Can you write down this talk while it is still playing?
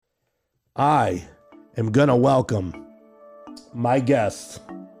I am going to welcome my guest.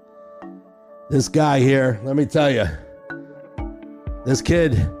 This guy here, let me tell you, this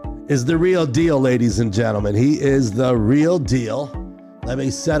kid is the real deal, ladies and gentlemen. He is the real deal. Let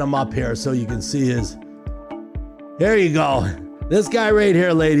me set him up here so you can see his. Here you go. This guy right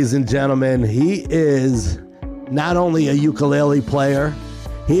here, ladies and gentlemen, he is not only a ukulele player,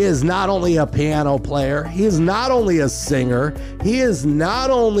 he is not only a piano player, he is not only a singer, he is not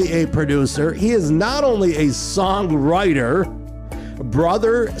only a producer, he is not only a songwriter,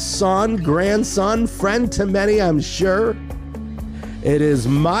 brother, son, grandson, friend to many, I'm sure. It is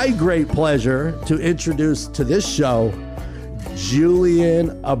my great pleasure to introduce to this show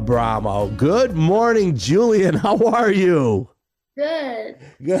Julian Abramo. Good morning, Julian. How are you? Good.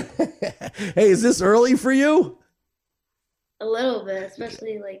 Good. Hey, is this early for you? A little bit,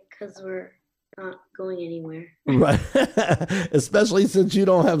 especially like because we're not going anywhere. Right. Especially since you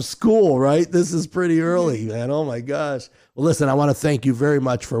don't have school, right? This is pretty early, man. Oh my gosh. Well, listen, I want to thank you very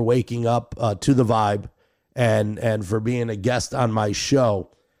much for waking up to the vibe and for being a guest on my show.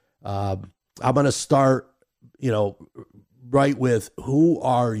 I'm going to start, right with who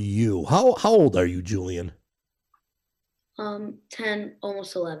are you? How old are you, Julian? 10,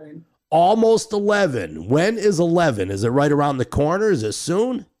 almost 11. Almost 11. When is 11? Is it right around the corner? Is it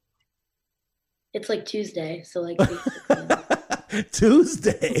soon? It's like Tuesday, so like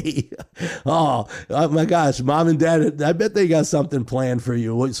Tuesday. Oh my gosh. Mom and Dad, I bet they got something planned for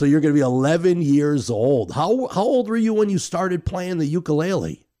you. So you're going to be 11 years old. How old were you when you started playing the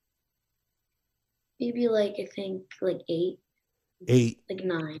ukulele? maybe like I think like 8, 8. like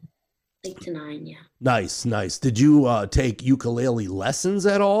 9, 8 to 9, yeah. Nice, nice. Did you take ukulele lessons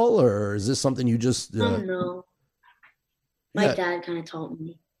at all, or is this something you just? No, my Yeah, dad kind of taught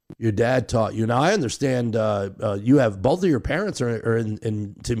me. your dad taught you. Now I understand. You have both of your parents are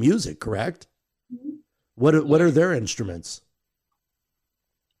into music, correct? Mhm. What Yeah. are their instruments?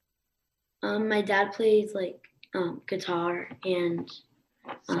 My dad plays like guitar um,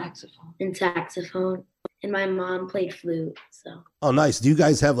 and saxophone, and my mom played flute. So Oh, nice. Do you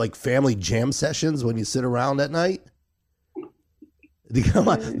guys have like family jam sessions when you sit around at night? Come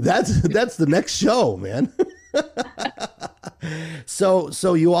on, mm, that's the next show, man.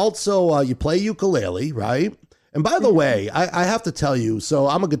 So you also you play ukulele, right? And by the mhm. way, I have to tell you, so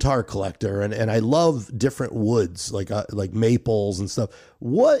I'm a guitar collector and I love different woods like maples and stuff.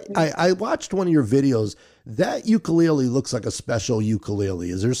 I watched one of your videos. That ukulele looks like a special ukulele.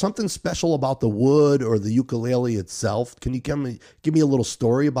 Is there something special about the wood or the ukulele itself? Can you give me a little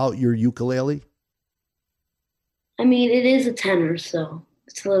story about your ukulele? I mean, it is a tenor, so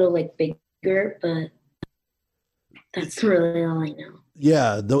it's a little like bigger, but that's really all I know.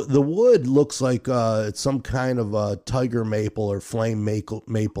 Yeah, the wood looks like it's some kind of tiger maple or flame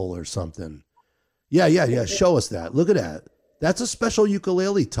maple or something. Yeah, yeah, yeah. Is it? Show us that. Look at that. That's a special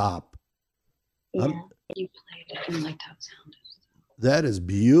ukulele top. Um, Yeah. You played it and liked how it sounded. that is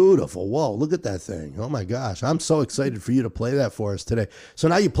beautiful. Whoa, look at that thing. Oh my gosh, I'm so excited for you to play that for us today. So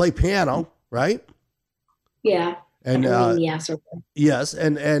now you play piano, right? Yeah. And I mean, yeah, sort of. yes,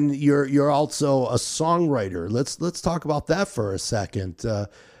 and you're also a songwriter. Let's talk about that for a second.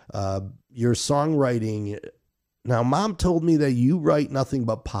 Your songwriting. Now, Mom told me that you write nothing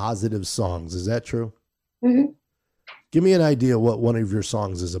but positive songs. Is that true? hmm Give me an idea what one of your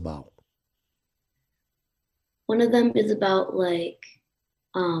songs is about. One of them is about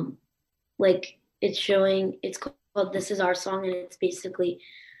um, like it's showing. It's called "This Is Our Song," and it's basically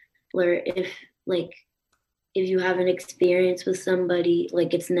where like if you have an experience with somebody,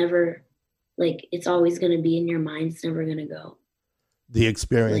 like it's never like it's always gonna be in your mind. It's never gonna go. The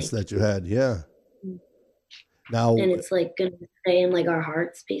experience Like, that you had. Yeah. Now, and it's like gonna stay in like our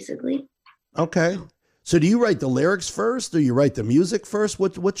hearts, basically. okay. So So, do you write the lyrics first, or you write the music first?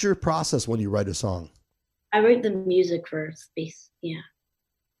 What's your process when you write a song? I write the music first, yeah.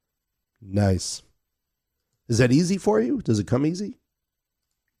 Nice. Is that easy for you? Does it come easy?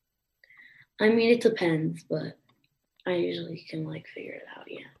 I mean, it depends, but I usually can like figure it out.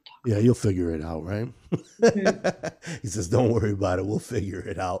 Yeah. Yeah, you'll figure it out, right? Mhm. He says, "Don't worry about it. We'll figure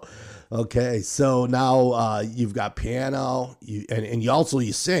it out." Okay, so now you've got piano, and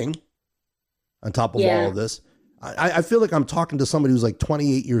you sing on top of all Yeah. of this. I feel like I'm talking to somebody who's like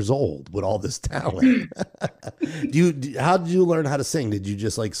 28 years old with all this talent. How did you learn how to sing? Did you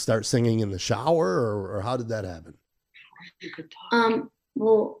just like start singing in the shower, or how did that happen?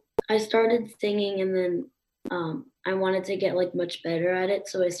 Well, I started singing and then I wanted to get like much better at it,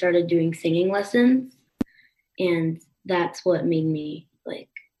 so I started doing singing lessons, and that's what made me like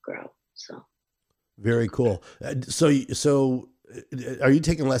grow. So Very cool. So Are you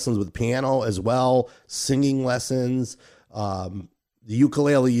taking lessons with piano as well? Singing lessons? The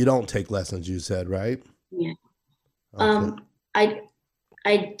ukulele, you don't take lessons, you said, right? Yeah. Okay. I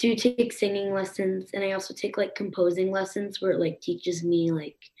I do take singing lessons, and I also take like composing lessons where it like teaches me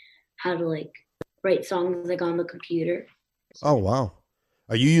like how to like write songs like on the computer. Oh, wow.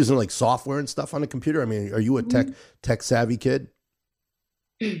 Are you using like software and stuff on the computer? I mean, are you a Mhm. tech savvy kid?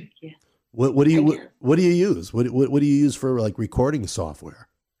 Yeah, What do I you guess. what do you use? What do you use for like recording software?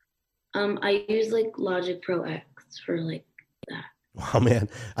 I use like Logic Pro X for like that. Wow, man,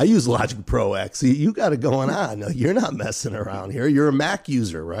 I use Logic Pro X. You got it going on. No, you're not messing around here. You're a Mac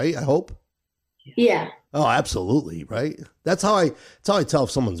user, right? I hope. Yeah, Oh, absolutely, right? That's how I tell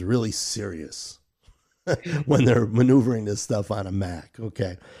if someone's really serious when they're maneuvering this stuff on a Mac.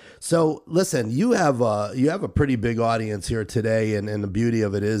 Okay. So listen, you have a pretty big audience here today, and the beauty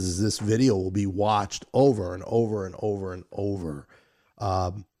of it is this video will be watched over and over and over and over.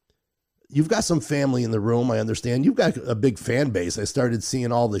 Um, you've got some family in the room. I understand you've got a big fan base. I started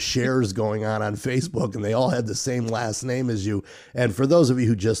seeing all the shares going on Facebook, and they all had the same last name as you. And for those of you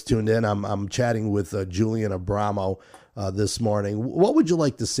who just tuned in, I'm chatting with Julian Abramo this morning. What would you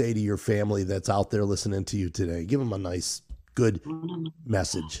like to say to your family that's out there listening to you today? Give them a nice, good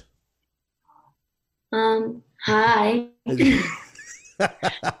message. Hi.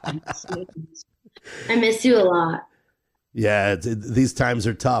 I miss you a lot. Yeah, these times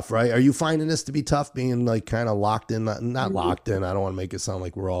are tough, right? Are you finding this to be tough, being like kind of locked in? Not locked in. I don't want to make it sound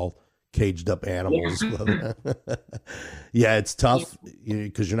like we're all caged up Yeah. animals. Yeah, it's Yeah. tough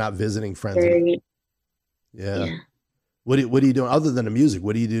because you're not visiting friends. Very, Yeah. yeah. What are you doing other than the music?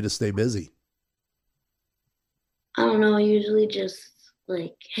 What do you do to stay busy? I don't know. I usually just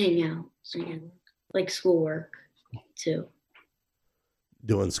like hang out and like schoolwork too.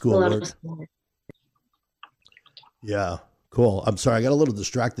 Doing A lot of schoolwork? schoolwork. Yeah. Cool. I'm sorry, I got a little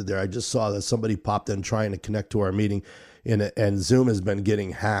distracted there. I just saw that somebody popped in trying to connect to our meeting, and Zoom has been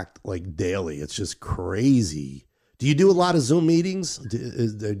getting hacked like daily. It's just crazy. Do you do a lot of Zoom meetings?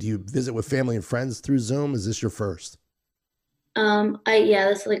 Do you visit with family and friends through Zoom? Is this your first? Yeah,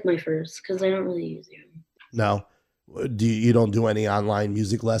 that's like my first because I don't really use it. No. You don't do any online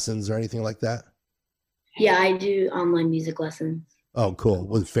music lessons or anything like that? Yeah, I do online music lessons. Oh, cool.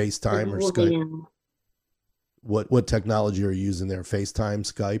 With Like FaceTime or Google Skype? Hangout. What technology are you using there? FaceTime,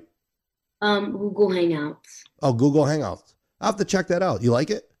 Skype? Google Hangouts. Oh, Google Hangouts. I'll have to check that out. You like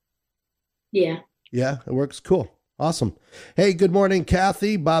it? Yeah. Yeah, it works. Cool. Awesome. Hey, good morning,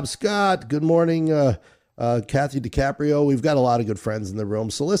 Kathy, Bob Scott. Good morning, Kathy DiCaprio. We've got a lot of good friends in the room.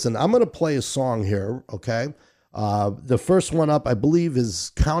 So listen, I'm going to play a song here, okay? The first one up, I believe,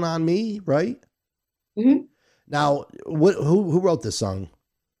 is Count on Me, right? hmm Now, who wrote this song?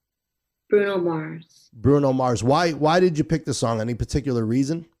 Bruno Mars. Bruno Mars. Why did you pick the song? Any particular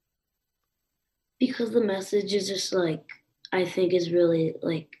reason? Because the message is just like I think is really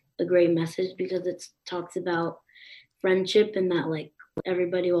like a great message because it talks about friendship and that like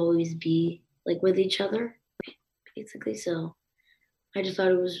everybody will always be like with each other basically. So I just thought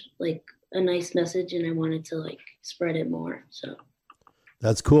it was like a nice message and I wanted to like spread it more. So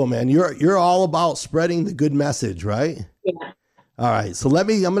That's cool, man. You're all about spreading the good message, right? yeah. All right. So I'm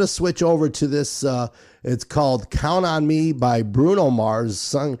going to switch over to this. It's called Count on Me by Bruno Mars,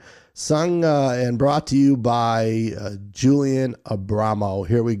 sung and brought to you by Julian Abramo.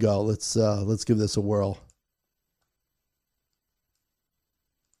 Here we go. Let's give this a whirl.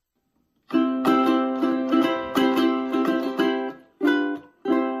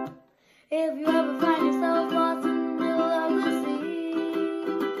 If you ever find yourself lost in the middle of the sea,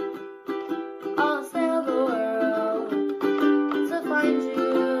 I'll sail the world to find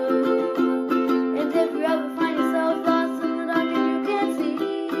you. And if you ever find yourself lost in the dark and you can't see,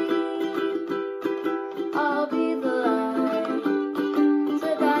 I'll be the light to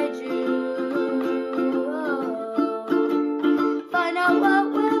guide you.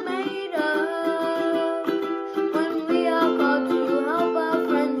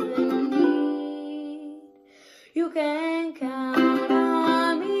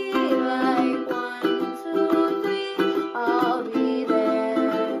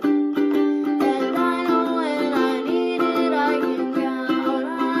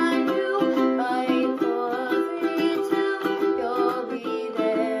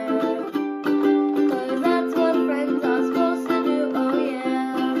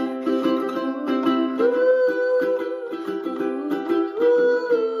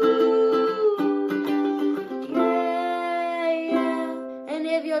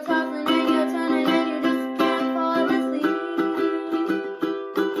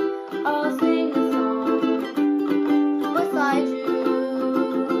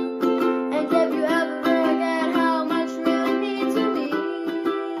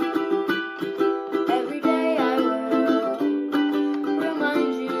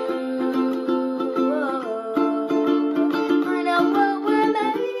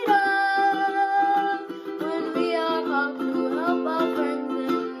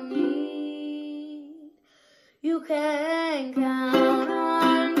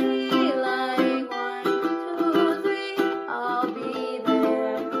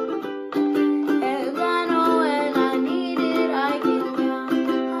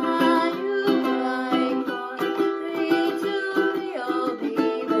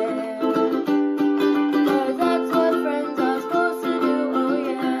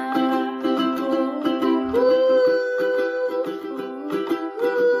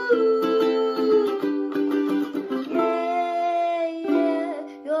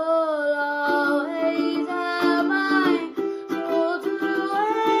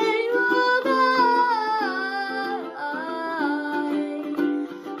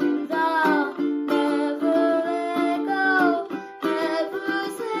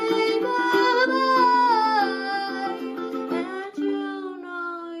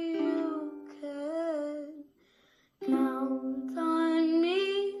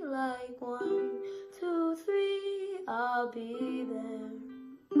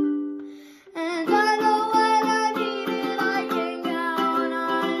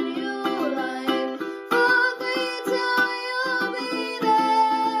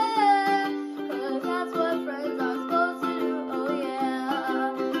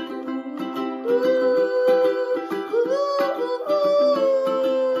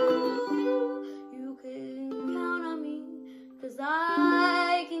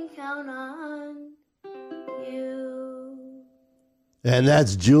 And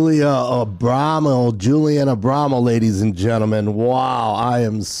that's Julian Abramo, ladies and gentlemen. Wow, I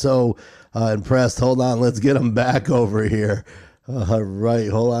am so impressed. Hold on, let's get him back over here. Right,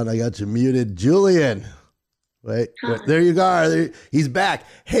 hold on, I got you muted. Julian, wait, there you go. He's back.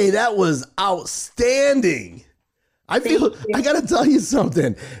 Hey, that was outstanding. I got to tell you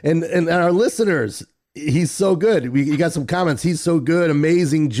something, and our listeners, he's so good. You got some comments. He's so good,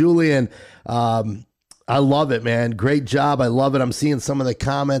 amazing, Julian. I love it, man. Great job. I love it. I'm seeing some of the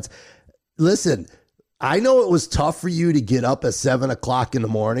comments. Listen, I know it was tough for you to get up at 7 o'clock in the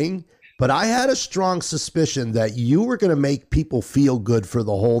morning, but I had a strong suspicion that you were going to make people feel good for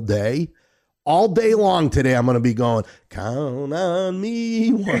the whole day. All day long today, I'm going to be going, count on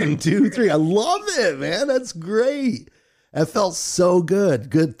me, 1, 2, 3. I love it, man. That's great. That felt so good.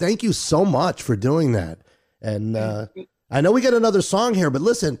 Good. Thank you so much for doing that. And I know we got another song here, but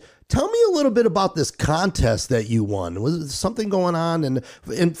listen, tell me a little bit about this contest that you won. Was there something going on?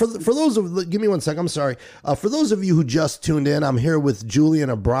 And for those of, give me 1 second. I'm sorry. For those of you who just tuned in, I'm here with Julian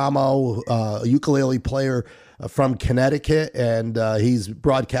Abramo, a ukulele player from Connecticut, and he's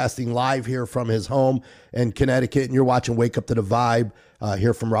broadcasting live here from his home in Connecticut. And you're watching Wake Up to the Vibe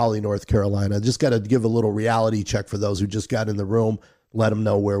here from Raleigh, North Carolina. Just got to give a little reality check for those who just got in the room. Let them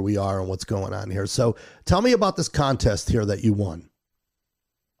know where we are and what's going on here. So tell me about this contest here that you won.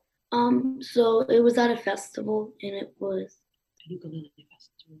 So it was at a festival, and it was ukulele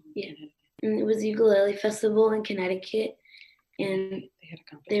festival. Yeah, and it was a ukulele festival in Connecticut, and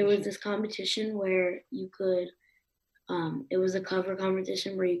there was this competition where you could. It was a cover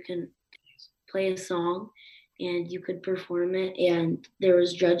competition where you can play a song, and you could perform it, and there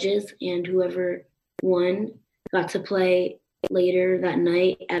was judges, and whoever won got to play later that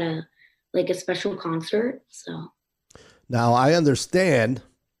night at a special concert. So now I understand,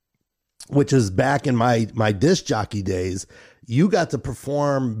 which is back in my disc jockey days, you got to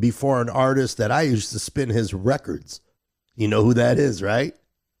perform before an artist that I used to spin his records. You know who that is, right?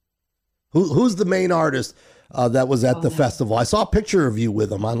 Who's the main artist that was at the festival? I saw a picture of you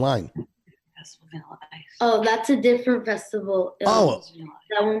with him online. Vanilla Ice. Oh, that's a different festival. That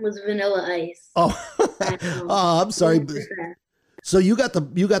one was Vanilla Ice. Oh, oh, I'm sorry. So you got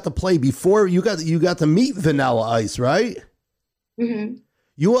to play before you got to meet Vanilla Ice, right? Mm-hmm.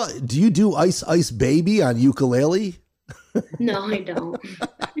 Do you do Ice Ice Baby on ukulele? No, I don't.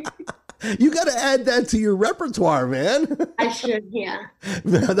 You got to add that to your repertoire, man. I should, yeah.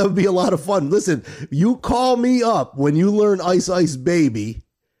 That would be a lot of fun. Listen, you call me up when you learn Ice Ice Baby,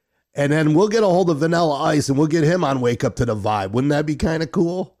 and then we'll get a hold of Vanilla Ice and we'll get him on Wake Up to the Vibe. Wouldn't that be kind of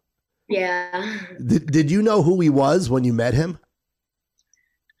cool? Yeah. Did you know who he was when you met him?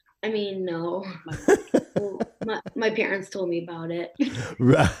 I mean, no. My parents told me about it.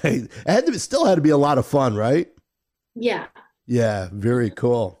 Right. It still had to be a lot of fun, right? Yeah. Yeah. Very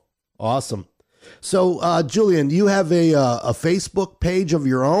cool. Awesome. So, Julian, you have a Facebook page of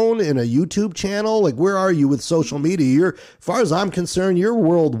your own and a YouTube channel. Like, where are you with social media? As far as I'm concerned, you're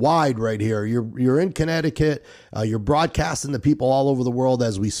worldwide right here. You're in Connecticut. You're broadcasting to people all over the world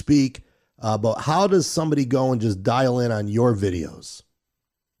as we speak. But how does somebody go and just dial in on your videos?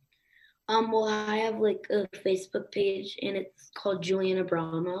 Well, I have a Facebook page, and it's called Julian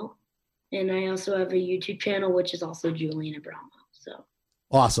Abramo, and I also have a YouTube channel, which is also Julian Abramo. So.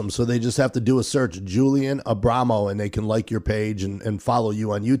 Awesome. So they just have to do a search, Julian Abramo, and they can like your page and follow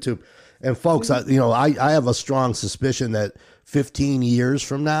you on YouTube. And folks, I have a strong suspicion that 15 years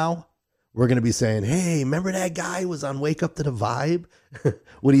from now, we're going to be saying, hey, remember that guy who was on Wake Up to the Vibe?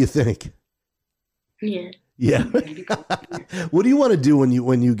 What do you think? Yeah. Yeah. What do you want to do when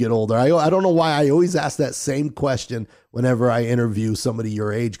you get older? I don't know why I always ask that same question whenever I interview somebody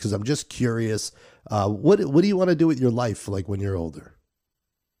your age, because I'm just curious. What do you want to do with your life when you're older?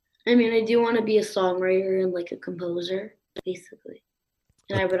 I mean, I do want to be a songwriter and a composer, basically.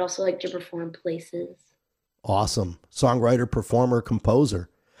 And I would also like to perform places. Awesome. Songwriter, performer, composer.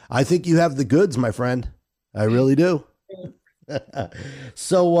 I think you have the goods, my friend. I really do.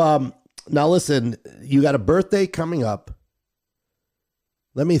 So now listen, you got a birthday coming up.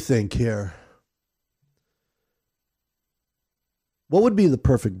 Let me think here. What would be the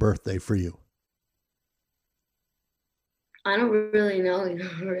perfect birthday for you? I don't really know,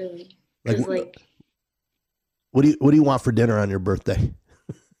 really. Because what do you want for dinner on your birthday?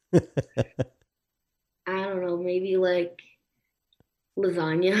 I don't know, maybe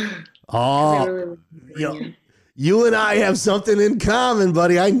lasagna. Oh, really lasagna. You and I have something in common,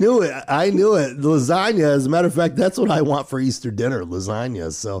 buddy. I knew it. Lasagna, as a matter of fact, that's what I want for Easter dinner,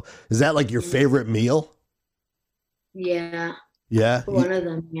 lasagna. So is that your favorite meal? Yeah. Yeah. One of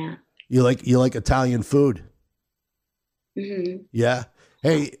them, yeah. You like Italian food? Hmm. Yeah.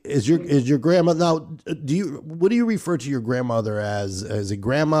 Hey, is your grandma now? What do you refer to your grandmother as? Is it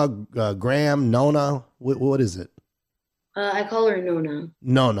grandma, Graham, Nona? What is it? I call her Nona,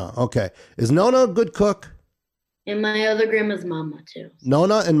 Nona. Okay. Is Nona a good cook? and my other grandma's Mama too.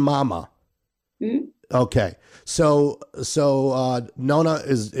 Nona and Mama. Mhm. Okay. So Nona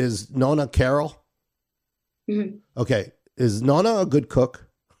is Nona Carol? Mhm. Okay. Is Nona a good cook?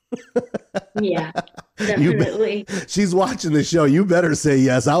 Yeah, You definitely. she's watching the show. You better say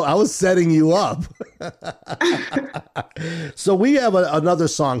yes. I was setting you up. So we have another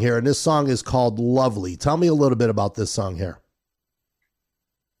song here, and this song is called Lovely. Tell me a little bit about this song here.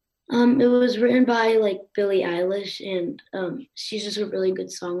 It was written by like Billie Eilish, and she's just a really good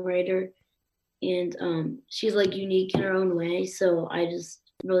songwriter, and she's like unique in her own way. So I just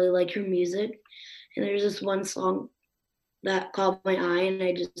really like her music. And there's this one song that caught my eye, and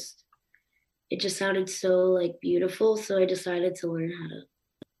it just sounded so like beautiful. So I decided to learn how to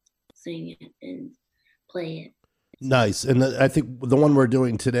sing it and play it. Nice. And I think the one we're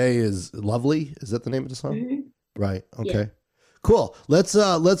doing today is Lovely. Is that the name of the song? Hmm. Right. Yeah. Okay. Cool.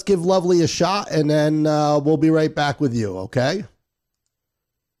 Let's give Lovely a shot, and then we'll be right back with you. Okay.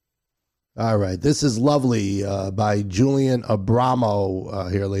 All right. This is Lovely by Julian Abramo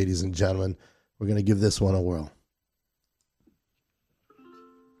here, ladies and gentlemen. We're gonna give this one a whirl.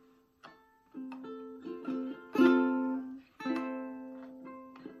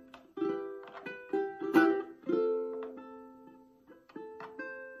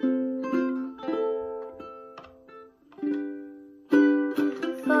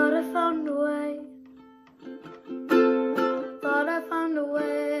 Thought I found a way. Thought I found a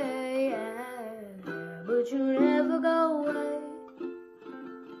way, yeah. But you never go away.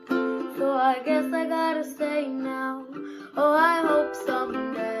 So I guess I gotta stay now. Oh, I hope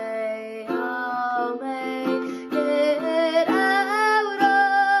someday I'll make it out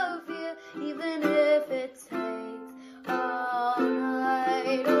of here, even if it takes all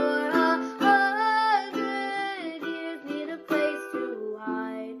night or 100 years. Need a place to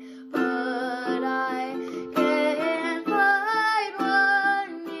hide, but I can't find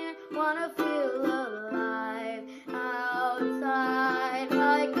one here. Wanna feel alive outside.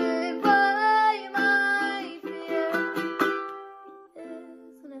 I could buy my fear.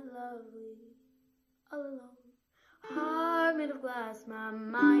 Isn't it lovely? All alone. Heart made of glass, my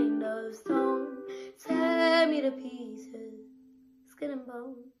mind of stone. Tear me to pieces, skin and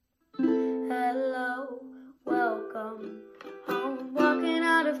bone. Hello, welcome home. Walking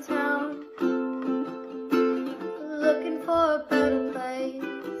out of town, looking for a better place.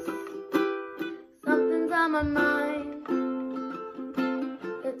 Something's on my mind,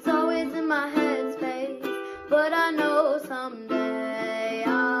 it's always in my headspace. But I know someday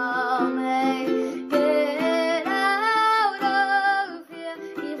I'll make it out of here,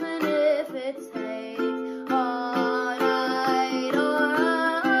 even if it takes all night or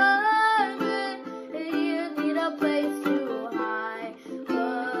 100 years. Need a place to hide,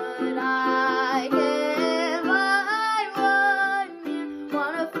 but I can't find one here.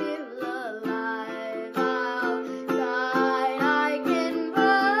 Wanna feel alive outside. I can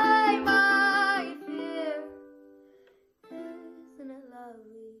buy my fear. Isn't it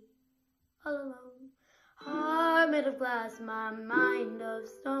lovely? All alone. Heart made of glass, my mind of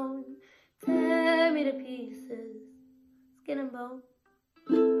stone. Tear me to pieces, skin and bone.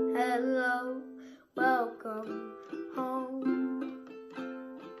 Hello, welcome home.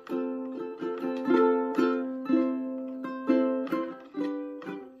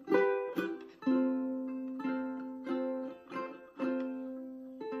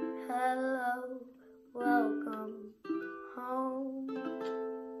 Hello, welcome home.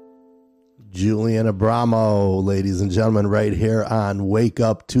 Julian Abramo, ladies and gentlemen, right here on Wake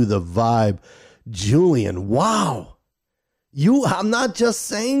Up to the Vibe. Julian, wow. I'm not just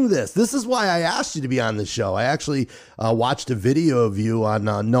saying this. This is why I asked you to be on the show. I actually watched a video of you on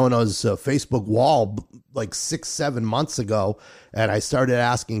Nona's Facebook wall like 6-7 months ago, and I started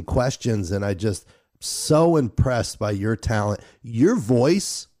asking questions, and I just so impressed by your talent. Your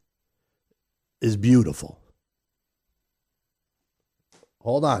voice is beautiful.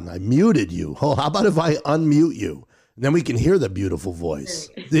 Hold on, I muted you. Oh, how about if I unmute you? Then we can hear the beautiful voice.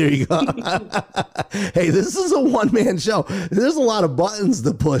 There you go. Hey, this is a one-man show. There's a lot of buttons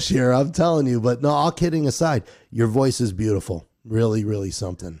to push here, I'm telling you. But no, all kidding aside, your voice is beautiful. Really, really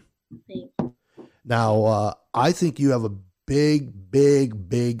something. Thanks. Now, I think you have a big, big,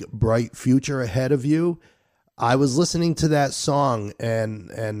 big, bright future ahead of you. I was listening to that song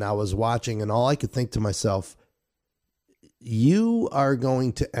and I was watching, and all I could think to myself, you are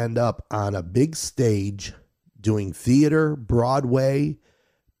going to end up on a big stage doing theater, Broadway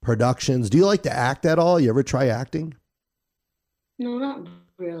productions. Do you like to act at all? You ever try acting? No, not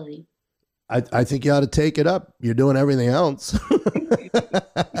really. I think you ought to take it up. You're doing everything else.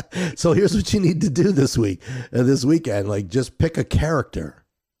 So here's what you need to do this weekend. Like, just pick a character,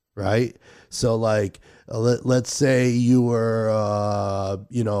 right? So like, let's say you were,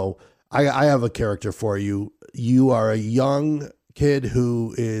 I have a character for you. You are a young kid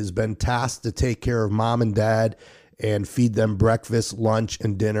who is been tasked to take care of mom and dad and feed them breakfast, lunch,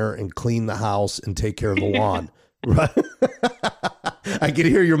 and dinner, and clean the house and take care of the lawn. Right? I can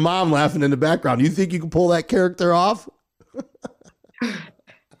hear your mom laughing in the background. You think you can pull that character off?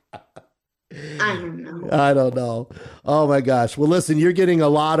 I don't know. Oh my gosh. Well, listen, you're getting a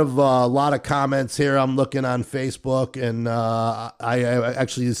lot of comments here. I'm looking on Facebook, and I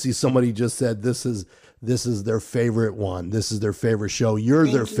actually see somebody just said this is their favorite one. This is their favorite show. You're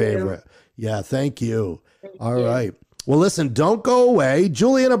their favorite. Yeah. Thank you. All right. Well, listen, don't go away.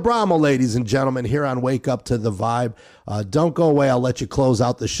 Julian Abramo, ladies and gentlemen, here on Wake Up to the Vibe. Don't go away. I'll let you close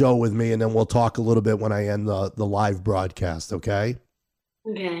out the show with me, and then we'll talk a little bit when I end the live broadcast, okay?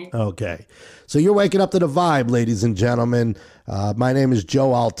 Okay. So you're waking up to the vibe, ladies and gentlemen. My name is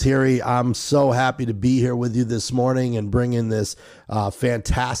Joe Altieri. I'm so happy to be here with you this morning and bringing this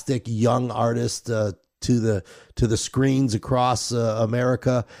fantastic young artist to the screens across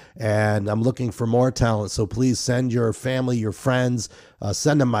America, and I'm looking for more talent. So please send your family, your friends,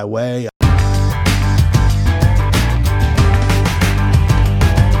 send them my way.